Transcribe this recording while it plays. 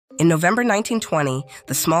In November 1920,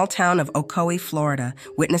 the small town of Ocoee, Florida,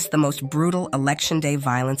 witnessed the most brutal Election Day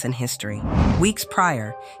violence in history. Weeks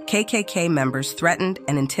prior, KKK members threatened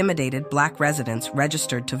and intimidated Black residents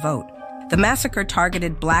registered to vote. The massacre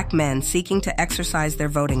targeted Black men seeking to exercise their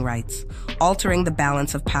voting rights, altering the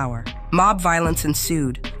balance of power. Mob violence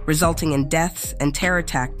ensued, resulting in deaths and terror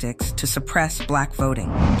tactics to suppress Black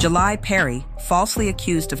voting. July Perry, falsely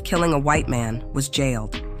accused of killing a white man, was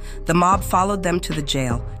jailed. The mob followed them to the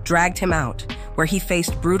jail, dragged him out, where he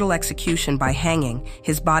faced brutal execution by hanging,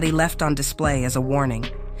 his body left on display as a warning.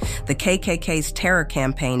 The KKK's terror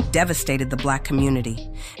campaign devastated the Black community,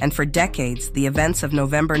 and for decades, the events of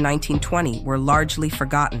November 1920 were largely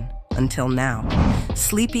forgotten, until now.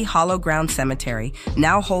 Sleepy Hollow Ground Cemetery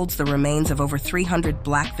now holds the remains of over 300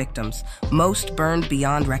 Black victims, most burned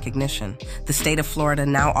beyond recognition. The state of Florida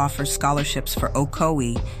now offers scholarships for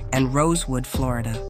Ocoee and Rosewood, Florida.